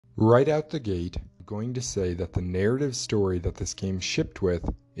Right out the gate, I'm going to say that the narrative story that this game shipped with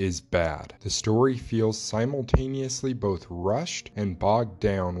is bad. The story feels simultaneously both rushed and bogged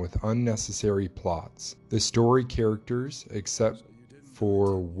down with unnecessary plots. The story characters, except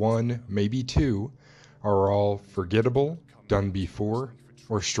for one, maybe two, are all forgettable, done before,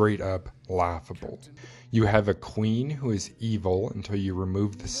 or straight up laughable. You have a queen who is evil until you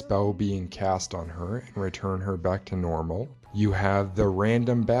remove the spell being cast on her and return her back to normal. You have the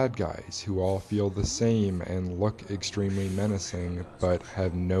random bad guys who all feel the same and look extremely menacing but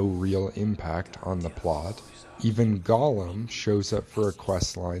have no real impact on the plot. Even Gollum shows up for a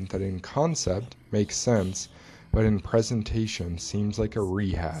questline that in concept makes sense, but in presentation seems like a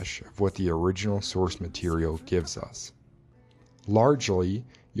rehash of what the original source material gives us. Largely,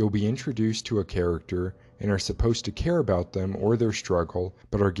 you'll be introduced to a character and are supposed to care about them or their struggle,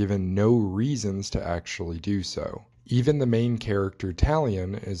 but are given no reasons to actually do so. Even the main character,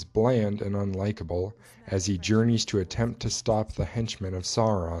 Talion, is bland and unlikable as he journeys to attempt to stop the henchmen of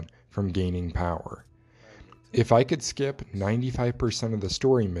Sauron from gaining power. If I could skip 95% of the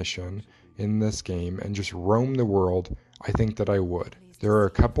story mission in this game and just roam the world, I think that I would. There are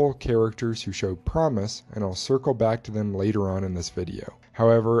a couple characters who show promise, and I'll circle back to them later on in this video.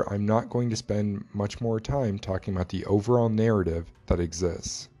 However, I'm not going to spend much more time talking about the overall narrative that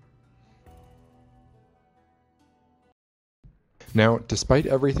exists. Now, despite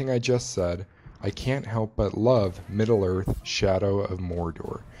everything I just said, I can't help but love Middle-earth Shadow of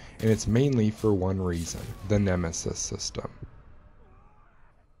Mordor, and it's mainly for one reason: the nemesis system.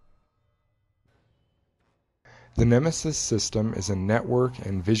 The nemesis system is a network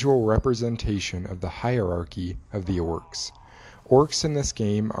and visual representation of the hierarchy of the orcs. Orcs in this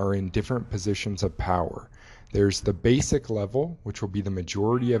game are in different positions of power. There's the basic level, which will be the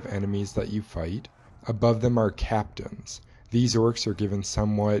majority of enemies that you fight. Above them are captains. These orcs are given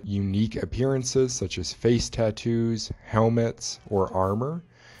somewhat unique appearances such as face tattoos, helmets, or armor,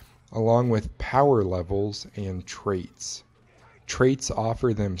 along with power levels and traits. Traits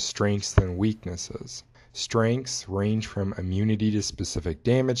offer them strengths and weaknesses. Strengths range from immunity to specific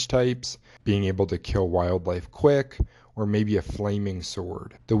damage types, being able to kill wildlife quick, or maybe a flaming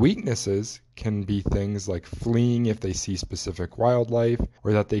sword. The weaknesses can be things like fleeing if they see specific wildlife,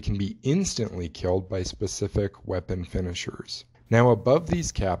 or that they can be instantly killed by specific weapon finishers. Now above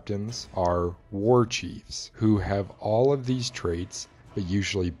these captains are war chiefs, who have all of these traits, but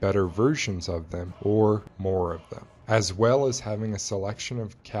usually better versions of them, or more of them, as well as having a selection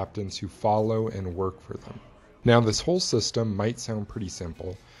of captains who follow and work for them. Now this whole system might sound pretty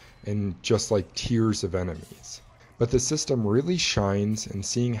simple, and just like tiers of enemies. But the system really shines in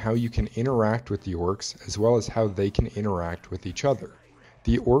seeing how you can interact with the orcs as well as how they can interact with each other.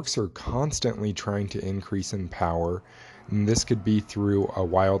 The orcs are constantly trying to increase in power, and this could be through a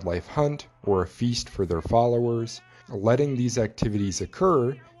wildlife hunt or a feast for their followers. Letting these activities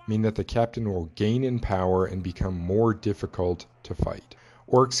occur mean that the captain will gain in power and become more difficult to fight.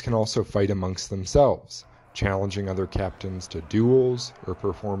 Orcs can also fight amongst themselves, challenging other captains to duels or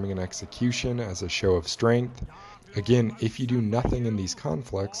performing an execution as a show of strength. Again, if you do nothing in these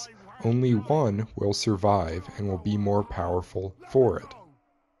conflicts, only one will survive and will be more powerful for it.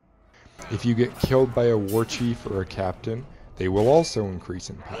 If you get killed by a war chief or a captain, they will also increase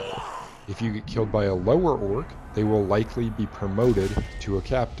in power. If you get killed by a lower orc, they will likely be promoted to a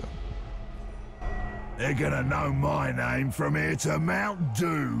captain. They're gonna know my name from here to Mount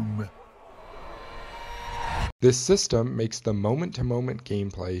Doom. This system makes the moment-to-moment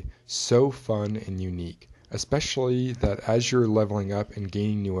gameplay so fun and unique, especially that as you're leveling up and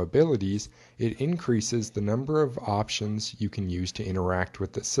gaining new abilities, it increases the number of options you can use to interact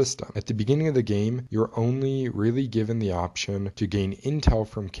with the system. At the beginning of the game, you're only really given the option to gain intel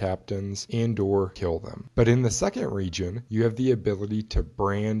from captains and/or kill them. But in the second region, you have the ability to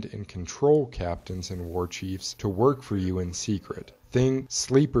brand and control captains and war chiefs to work for you in secret. Think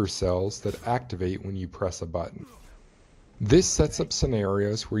sleeper cells that activate when you press a button. This sets up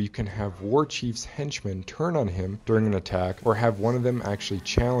scenarios where you can have War Chief's henchmen turn on him during an attack, or have one of them actually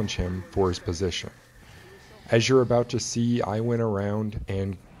challenge him for his position. As you're about to see, I went around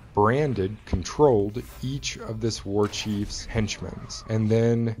and controlled each of this War Chief's henchmen. And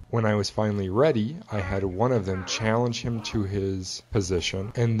then when I was finally ready, I had one of them challenge him to his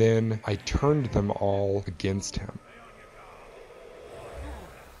position, and then I turned them all against him.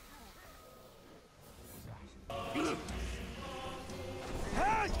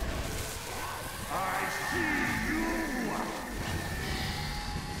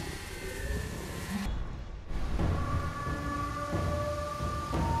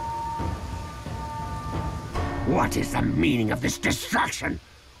 What is the meaning of this distraction?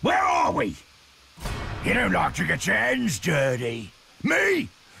 Where are we? You don't like to get your hands dirty. Me?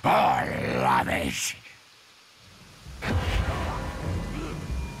 I love it.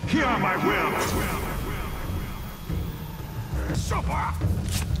 Hear my will. Supper.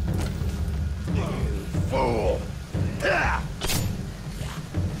 You fool.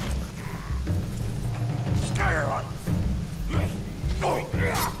 Scared.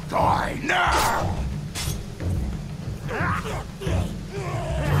 Die now.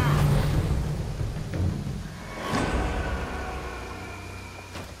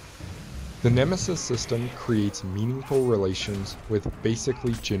 The nemesis system creates meaningful relations with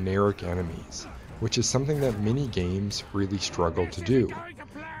basically generic enemies, which is something that many games really struggle to do.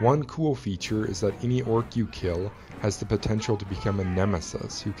 One cool feature is that any orc you kill has the potential to become a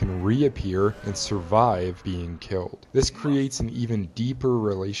nemesis who can reappear and survive being killed. This creates an even deeper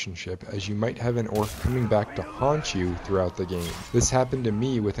relationship, as you might have an orc coming back to haunt you throughout the game. This happened to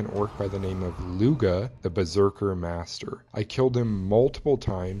me with an orc by the name of Luga, the Berserker Master. I killed him multiple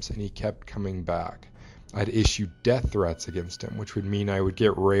times and he kept coming back. I'd issue death threats against him, which would mean I would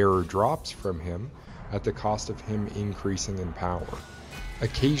get rarer drops from him at the cost of him increasing in power.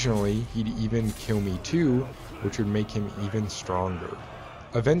 Occasionally, he'd even kill me too, which would make him even stronger.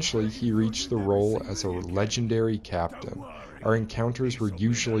 Eventually, he reached the role as a legendary captain. Our encounters were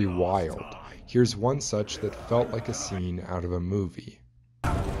usually wild. Here's one such that felt like a scene out of a movie.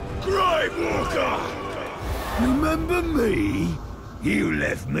 Grave Walker! Remember me? You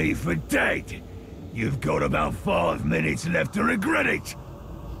left me for dead. You've got about 5 minutes left to regret it.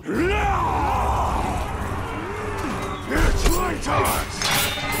 It's traitors!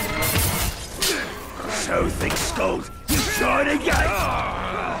 So thick-skulled, you tried again!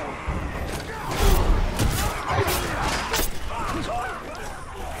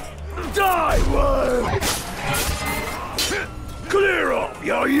 Die, worm! Clear off,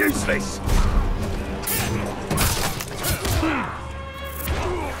 you're useless!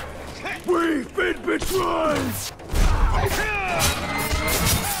 We've been betrayed!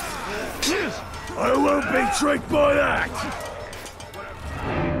 I won't be tricked by that!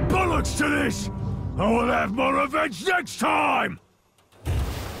 Bollocks to this! I will have more revenge next time!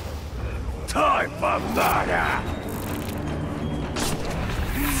 Time for murder!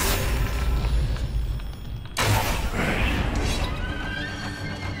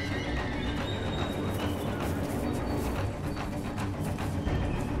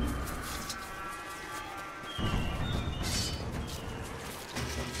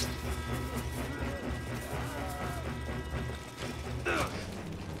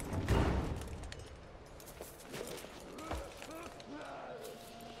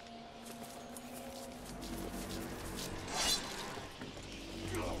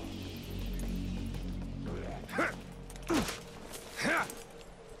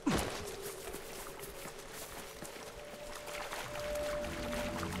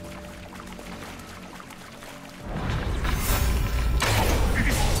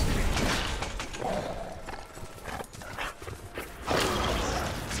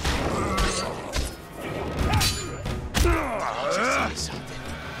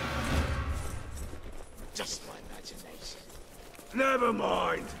 Never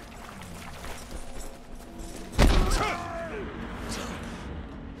mind.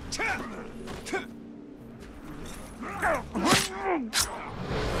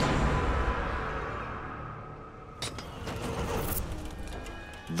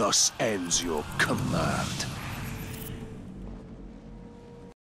 Thus ends your command.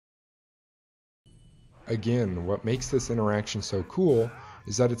 Again, what makes this interaction so cool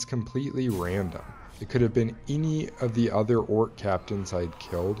is that it's completely random. It could have been any of the other orc captains I'd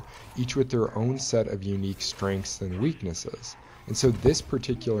killed, each with their own set of unique strengths and weaknesses. And so this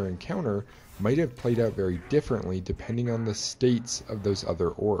particular encounter might have played out very differently depending on the states of those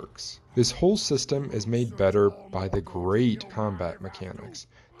other orcs. This whole system is made better by the great combat mechanics.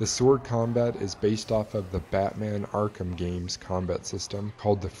 The sword combat is based off of the Batman Arkham games combat system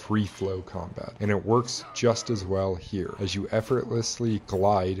called the free flow combat, and it works just as well here, as you effortlessly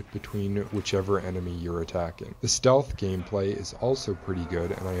glide between whichever enemy you're attacking. The stealth gameplay is also pretty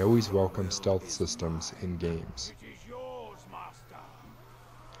good, and I always welcome stealth systems in games.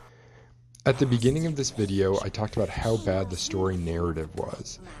 At the beginning of this video, I talked about how bad the story narrative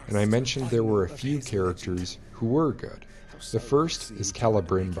was, and I mentioned there were a few characters who were good. The first is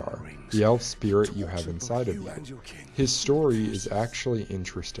Calibrimbar, the elf spirit you have inside of you. His story is actually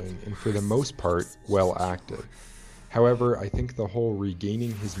interesting and for the most part well acted. However, I think the whole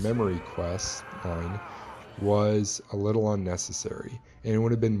regaining his memory quest line was a little unnecessary, and it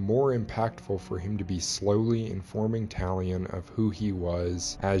would have been more impactful for him to be slowly informing Talion of who he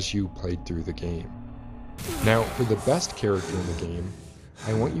was as you played through the game. Now, for the best character in the game,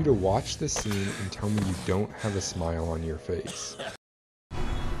 I want you to watch this scene and tell me you don't have a smile on your face.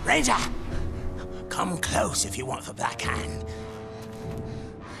 Ranger! Come close if you want the Black Hand.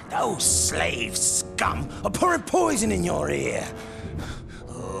 Those slave scum are pouring poison in your ear.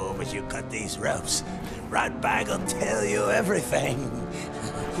 Oh, but you cut these ropes, and Ratbag will tell you everything.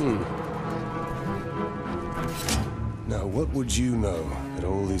 Now, what would you know that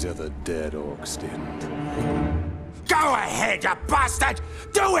all these other dead orcs didn't? Go ahead, you bastard!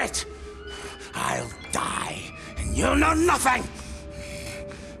 Do it! I'll die, and you'll know nothing!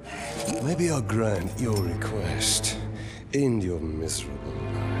 Maybe I'll grant your request. End your miserable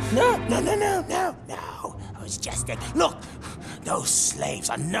life. No. I was jesting. Look, those slaves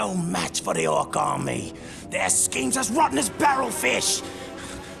are no match for the orc army. Their schemes as rotten as barrel fish.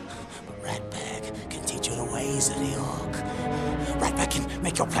 But Ratbag can teach you the ways of the orc. Ratbag can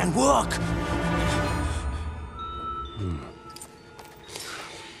make your plan work.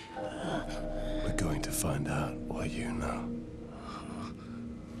 We're going to find out what you know.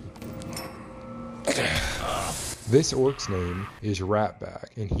 This orc's name is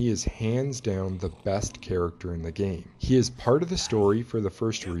Ratbag, and he is hands down the best character in the game. He is part of the story for the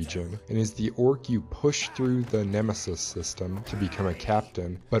first region, and is the orc you push through the nemesis system to become a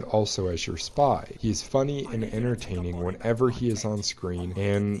captain, but also as your spy. He is funny and entertaining whenever he is on screen,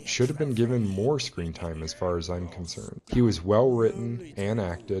 and should have been given more screen time as far as I'm concerned. He was well written and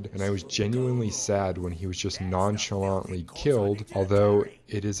acted, and I was genuinely sad when he was just nonchalantly killed, although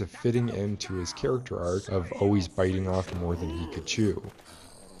it is a fitting end to his character arc of always biting off more than he could chew.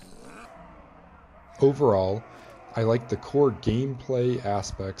 Overall, I like the core gameplay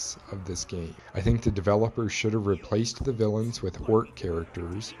aspects of this game. I think the developers should have replaced the villains with orc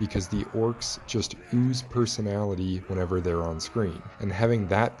characters because the orcs just ooze personality whenever they're on screen. And having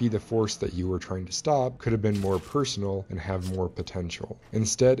that be the force that you were trying to stop could have been more personal and have more potential.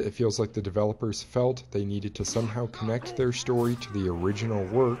 Instead, it feels like the developers felt they needed to somehow connect their story to the original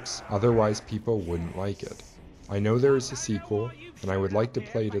works, otherwise people wouldn't like it. I know there is a sequel, and I would like to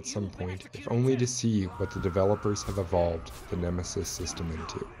play it at some point, if only to see what the developers have evolved the Nemesis system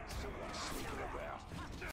into.